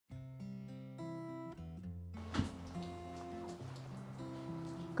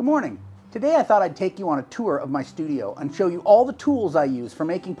Good morning. Today I thought I'd take you on a tour of my studio and show you all the tools I use for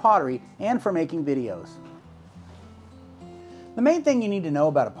making pottery and for making videos. The main thing you need to know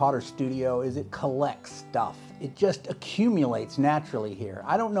about a potter's studio is it collects stuff. It just accumulates naturally here.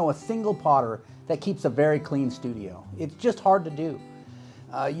 I don't know a single potter that keeps a very clean studio. It's just hard to do.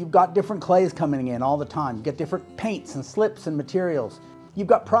 You've got different clays coming in all the time. You get different paints and slips and materials. You've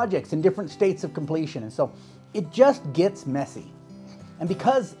got projects in different states of completion, and so it just gets messy. And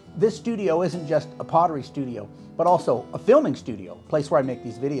because this studio isn't just a pottery studio, but also a filming studio, a place where I make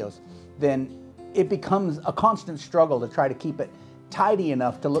these videos, then it becomes a constant struggle to try to keep it tidy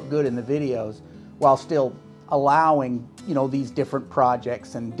enough to look good in the videos while still allowing, these different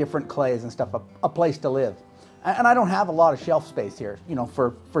projects and different clays and stuff a place to live. And I don't have a lot of shelf space here,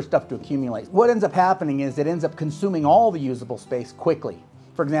 for stuff to accumulate. What ends up happening is it ends up consuming all the usable space quickly.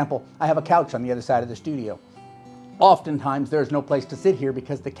 For example, I have a couch on the other side of the studio. Oftentimes there's no place to sit here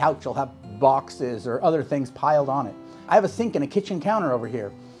because the couch will have boxes or other things piled on it. I have a sink and a kitchen counter over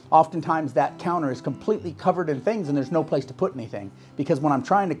here. Oftentimes that counter is completely covered in things and there's no place to put anything, because when I'm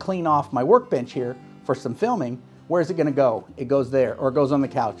trying to clean off my workbench here for some filming, where's it going to go? It goes there, or it goes on the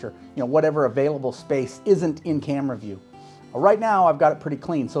couch, or whatever available space isn't in camera view. Right now I've got it pretty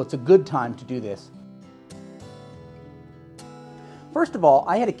clean, so it's a good time to do this. First of all,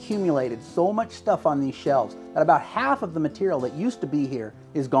 I had accumulated so much stuff on these shelves that about half of the material that used to be here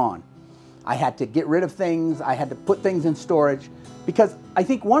is gone. I had to get rid of things, I had to put things in storage, because I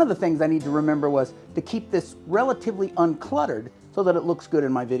think one of the things I need to remember was to keep this relatively uncluttered so that it looks good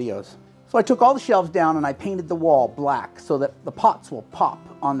in my videos. So I took all the shelves down and I painted the wall black so that the pots will pop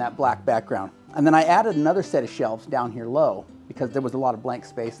on that black background. And then I added another set of shelves down here low because there was a lot of blank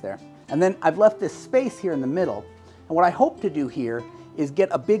space there. And then I've left this space here in the middle. And what I hope to do here is get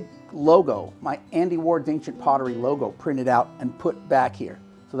a big logo, my Andy Ward's Ancient Pottery logo, printed out and put back here.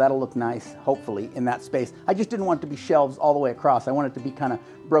 So that'll look nice, hopefully, in that space. I just didn't want it to be shelves all the way across. I want it to be kind of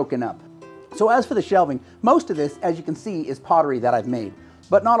broken up. So as for the shelving, most of this, as you can see, is pottery that I've made,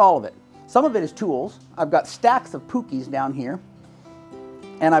 but not all of it. Some of it is tools. I've got stacks of pookies down here.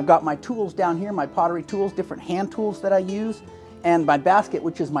 And I've got my tools down here, my pottery tools, different hand tools that I use, and my basket,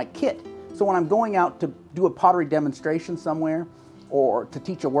 which is my kit. So when I'm going out to do a pottery demonstration somewhere or to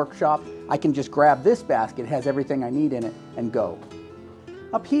teach a workshop, I can just grab this basket, it has everything I need in it, and go.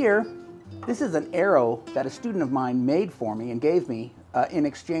 Up here, this is an arrow that a student of mine made for me and gave me in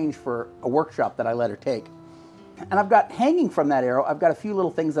exchange for a workshop that I let her take. And I've got hanging from that arrow, I've got a few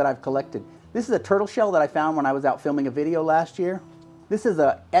little things that I've collected. This is a turtle shell that I found when I was out filming a video last year. This is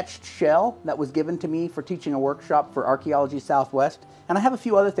an etched shell that was given to me for teaching a workshop for Archaeology Southwest. And I have a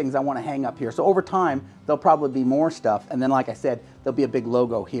few other things I want to hang up here. So over time, there'll probably be more stuff. And then, like I said, there'll be a big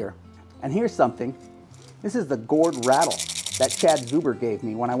logo here. And here's something. This is the gourd rattle that Chad Zuber gave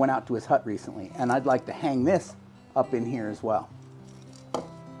me when I went out to his hut recently. And I'd like to hang this up in here as well.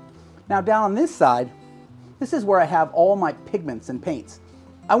 Now down on this side, this is where I have all my pigments and paints.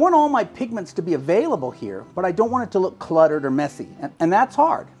 I want all my pigments to be available here, but I don't want it to look cluttered or messy. And that's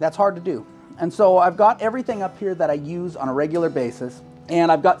hard. That's hard to do. And so I've got everything up here that I use on a regular basis. And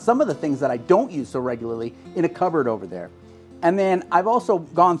I've got some of the things that I don't use so regularly in a cupboard over there. And then I've also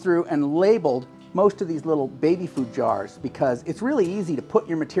gone through and labeled most of these little baby food jars, because it's really easy to put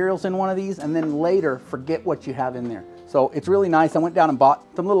your materials in one of these and then later forget what you have in there. So it's really nice. I went down and bought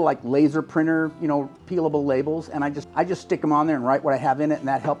some little laser printer, peelable labels, and I just stick them on there and write what I have in it, and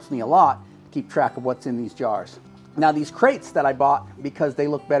that helps me a lot to keep track of what's in these jars. Now these crates that I bought, because they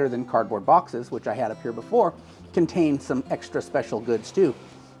look better than cardboard boxes, which I had up here before, contain some extra special goods too.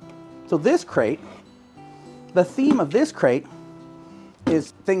 So this crate, the theme of this crate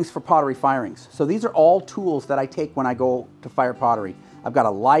is things for pottery firings. So these are all tools that I take when I go to fire pottery. I've got a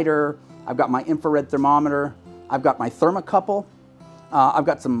lighter, I've got my infrared thermometer, I've got my thermocouple, I've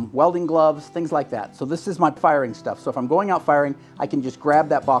got some welding gloves, things like that. So this is my firing stuff. So if I'm going out firing, I can just grab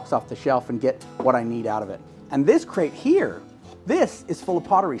that box off the shelf and get what I need out of it. And this crate here, this is full of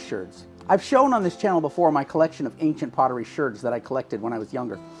pottery sherds. I've shown on this channel before my collection of ancient pottery sherds that I collected when I was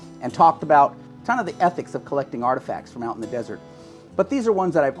younger, and talked about kind of the ethics of collecting artifacts from out in the desert. But these are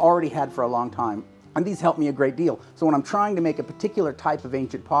ones that I've already had for a long time, and these help me a great deal. So when I'm trying to make a particular type of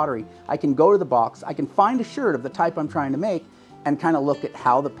ancient pottery, I can go to the box, I can find a sherd of the type I'm trying to make, and kind of look at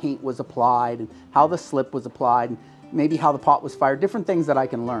how the paint was applied, and how the slip was applied, and maybe how the pot was fired, different things that I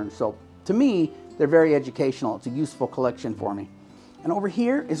can learn. So to me, they're very educational. It's a useful collection for me. And over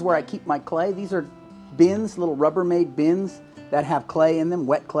here is where I keep my clay. These are bins, little Rubbermaid bins that have clay in them,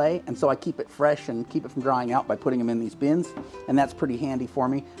 wet clay, and so I keep it fresh and keep it from drying out by putting them in these bins, and that's pretty handy for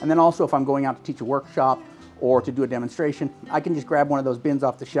me. And then also if I'm going out to teach a workshop or to do a demonstration, I can just grab one of those bins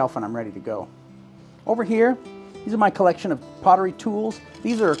off the shelf and I'm ready to go. Over here, these are my collection of pottery tools.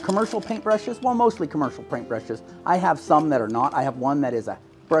 These are commercial paintbrushes, well, mostly commercial paintbrushes. I have some that are not. I have one that is a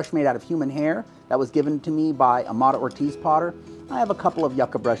brush made out of human hair that was given to me by Amada Ortiz potter. I have a couple of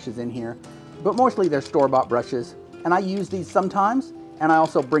yucca brushes in here, but mostly they're store-bought brushes. And I use these sometimes, and I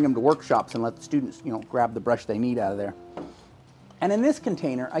also bring them to workshops and let the students, grab the brush they need out of there. And in this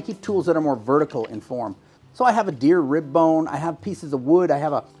container, I keep tools that are more vertical in form. So I have a deer rib bone, I have pieces of wood, I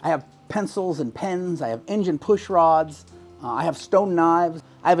have pencils and pens, I have engine push rods, I have stone knives,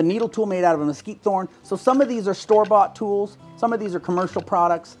 I have a needle tool made out of a mesquite thorn. So some of these are store-bought tools, some of these are commercial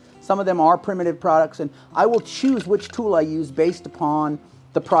products, some of them are primitive products, and I will choose which tool I use based upon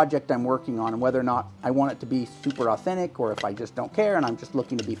the project I'm working on and whether or not I want it to be super authentic or if I just don't care and I'm just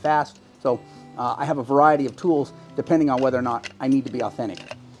looking to be fast. So I have a variety of tools depending on whether or not I need to be authentic.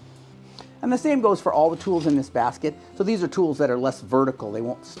 And the same goes for all the tools in this basket. So these are tools that are less vertical. They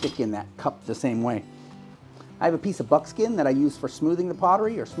won't stick in that cup the same way. I have a piece of buckskin that I use for smoothing the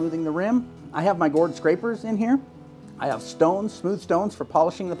pottery or smoothing the rim. I have my gourd scrapers in here. I have stones, smooth stones for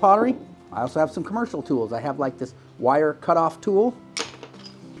polishing the pottery. I also have some commercial tools. I have like this wire cutoff tool.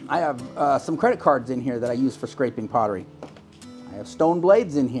 I have some credit cards in here that I use for scraping pottery. I have stone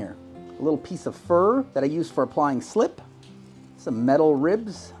blades in here. A little piece of fur that I use for applying slip. Some metal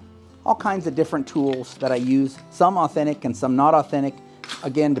ribs. All kinds of different tools that I use. Some authentic and some not authentic.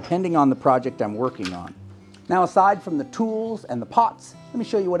 Again, depending on the project I'm working on. Now, aside from the tools and the pots, let me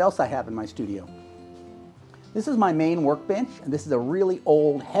show you what else I have in my studio. This is my main workbench, and this is a really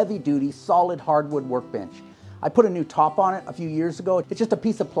old, heavy-duty, solid hardwood workbench. I put a new top on it a few years ago. It's just a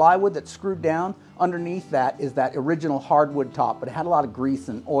piece of plywood that's screwed down. Underneath that is that original hardwood top, but it had a lot of grease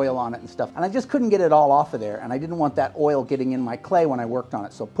and oil on it and stuff. And I just couldn't get it all off of there, and I didn't want that oil getting in my clay when I worked on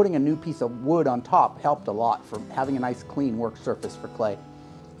it. So putting a new piece of wood on top helped a lot for having a nice clean work surface for clay.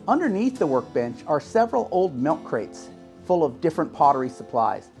 Underneath the workbench are several old milk crates full of different pottery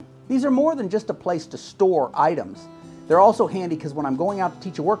supplies. These are more than just a place to store items. They're also handy because when I'm going out to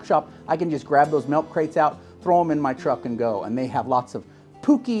teach a workshop, I can just grab those milk crates out, throw them in my truck and go. And they have lots of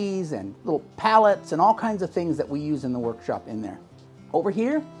pookies and little pallets and all kinds of things that we use in the workshop in there. Over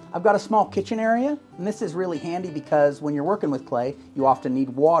here, I've got a small kitchen area, and this is really handy because when you're working with clay, you often need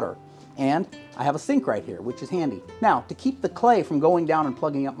water. And I have a sink right here, which is handy. Now, to keep the clay from going down and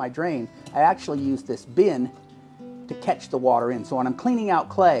plugging up my drain, I actually use this bin to catch the water in. So when I'm cleaning out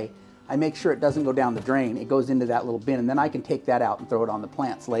clay, I make sure it doesn't go down the drain. It goes into that little bin, and then I can take that out and throw it on the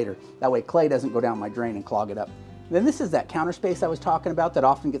plants later. That way clay doesn't go down my drain and clog it up. Then this is that counter space I was talking about that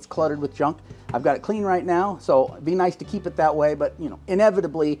often gets cluttered with junk. I've got it clean right now, so it'd be nice to keep it that way, but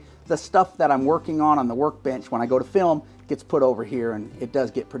inevitably the stuff that I'm working on the workbench when I go to film gets put over here, and it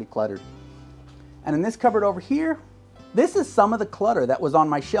does get pretty cluttered. And in this cupboard over here, this is some of the clutter that was on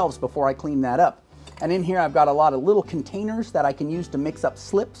my shelves before I cleaned that up. And in here I've got a lot of little containers that I can use to mix up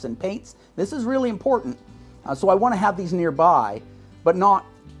slips and paints. This is really important. So I want to have these nearby, but not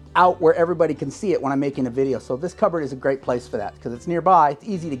out where everybody can see it when I'm making a video. So this cupboard is a great place for that because it's nearby, it's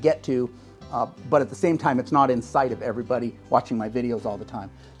easy to get to, but at the same time it's not in sight of everybody watching my videos all the time.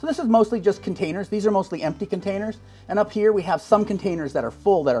 So this is mostly just containers. These are mostly empty containers. And up here we have some containers that are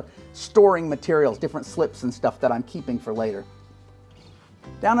full that are storing materials, different slips and stuff that I'm keeping for later.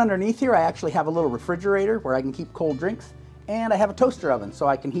 Down underneath here I actually have a little refrigerator where I can keep cold drinks, and I have a toaster oven so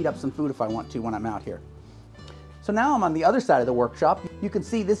I can heat up some food if I want to when I'm out here. So now I'm on the other side of the workshop. You can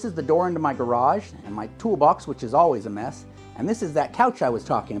see this is the door into my garage and my toolbox, which is always a mess. And this is that couch I was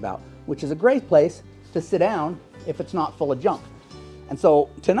talking about, which is a great place to sit down if it's not full of junk. And so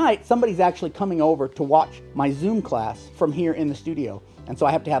tonight somebody's actually coming over to watch my Zoom class from here in the studio. And so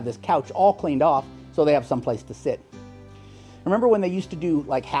I have to have this couch all cleaned off so they have some place to sit. Remember when they used to do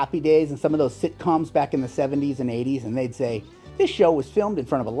like Happy Days and some of those sitcoms back in the 70s and 80s, and they'd say, this show was filmed in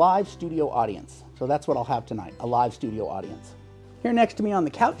front of a live studio audience. So that's what I'll have tonight, a live studio audience. Here next to me on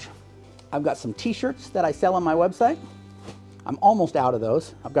the couch, I've got some t-shirts that I sell on my website. I'm almost out of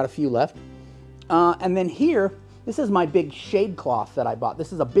those. I've got a few left. And then here, this is my big shade cloth that I bought.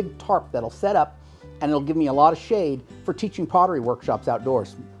 This is a big tarp that'll set up and it'll give me a lot of shade for teaching pottery workshops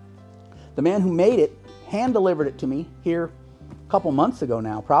outdoors. The man who made it hand delivered it to me here a couple months ago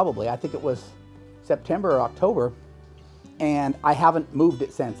now, probably. I think it was September or October. And I haven't moved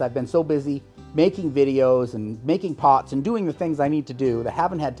it since. I've been so busy making videos and making pots and doing the things I need to do that I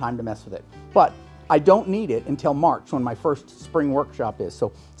haven't had time to mess with it. But I don't need it until March when my first spring workshop is.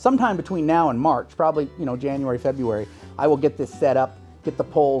 So sometime between now and March, probably, you know, January, February, I will get this set up, get the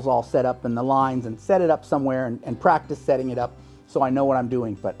poles all set up and the lines and set it up somewhere and practice setting it up so I know what I'm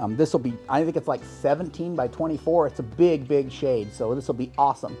doing. But this will be, I think it's like 17 by 24. It's a big, big shade. So this will be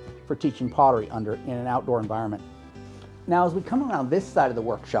awesome for teaching pottery in an outdoor environment. Now, as we come around this side of the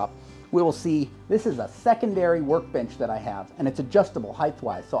workshop, we will see this is a secondary workbench that I have, and it's adjustable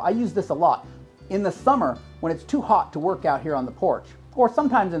height-wise. So I use this a lot in the summer when it's too hot to work out here on the porch, or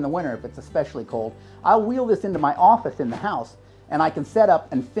sometimes in the winter if it's especially cold. I'll wheel this into my office in the house, and I can set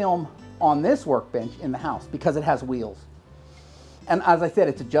up and film on this workbench in the house because it has wheels. And as I said,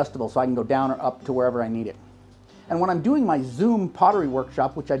 it's adjustable, so I can go down or up to wherever I need it. And when I'm doing my Zoom pottery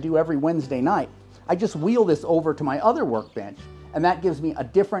workshop, which I do every Wednesday night, I just wheel this over to my other workbench, and that gives me a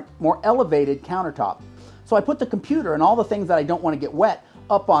different, more elevated countertop. So I put the computer and all the things that I don't want to get wet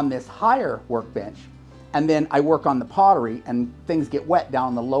up on this higher workbench, and then I work on the pottery and things get wet down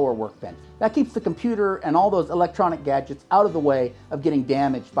on the lower workbench. That keeps the computer and all those electronic gadgets out of the way of getting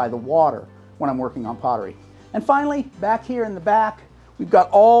damaged by the water when I'm working on pottery. And finally, back here in the back, we've got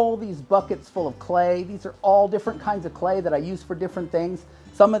all these buckets full of clay. These are all different kinds of clay that I use for different things.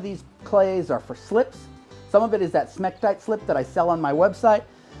 Some of these clays are for slips. Some of it is that smectite slip that I sell on my website.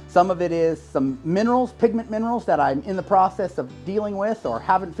 Some of it is some minerals, pigment minerals that I'm in the process of dealing with or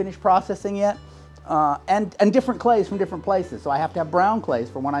haven't finished processing yet. And different clays from different places. So I have to have brown clays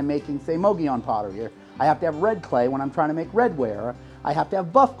for when I'm making, say, Mogollon pottery. Or I have to have red clay when I'm trying to make redware. Or I have to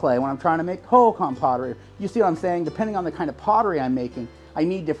have buff clay when I'm trying to make Hohokam pottery. You see what I'm saying? Depending on the kind of pottery I'm making, I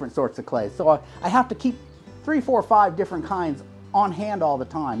need different sorts of clay. So I have to keep 3, 4, 5 different kinds on hand all the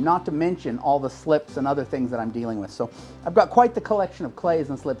time, not to mention all the slips and other things that I'm dealing with. So I've got quite the collection of clays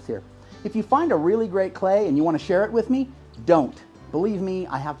and slips here. If you find a really great clay and you want to share it with me, don't. Believe me,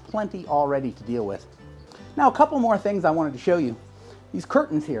 I have plenty already to deal with. Now, a couple more things I wanted to show you. These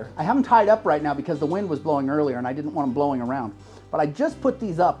curtains here, I have them tied up right now because the wind was blowing earlier and I didn't want them blowing around. But I just put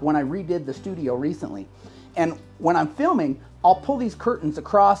these up when I redid the studio recently. And when I'm filming, I'll pull these curtains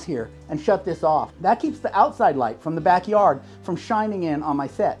across here and shut this off. That keeps the outside light from the backyard from shining in on my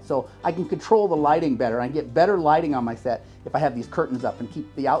set. So I can control the lighting better. I get better lighting on my set if I have these curtains up and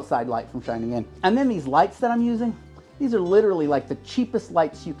keep the outside light from shining in. And then these lights that I'm using, these are literally like the cheapest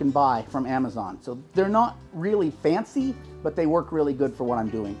lights you can buy from Amazon. So they're not really fancy, but they work really good for what I'm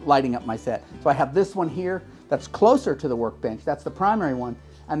doing, lighting up my set. So I have this one here that's closer to the workbench. That's the primary one.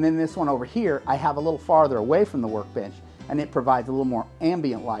 And then this one over here, I have a little farther away from the workbench, and it provides a little more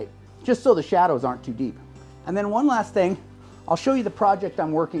ambient light, just so the shadows aren't too deep. And then one last thing, I'll show you the project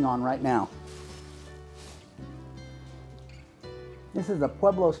I'm working on right now. This is a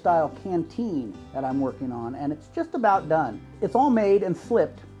Pueblo-style canteen that I'm working on, and it's just about done. It's all made and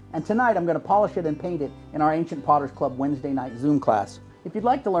slipped, and tonight I'm going to polish it and paint it in our Ancient Potters Club Wednesday night Zoom class. If you'd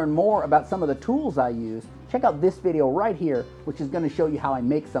like to learn more about some of the tools I use, check out this video right here, which is going to show you how I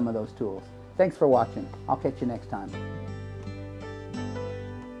make some of those tools. Thanks for watching. I'll catch you next time.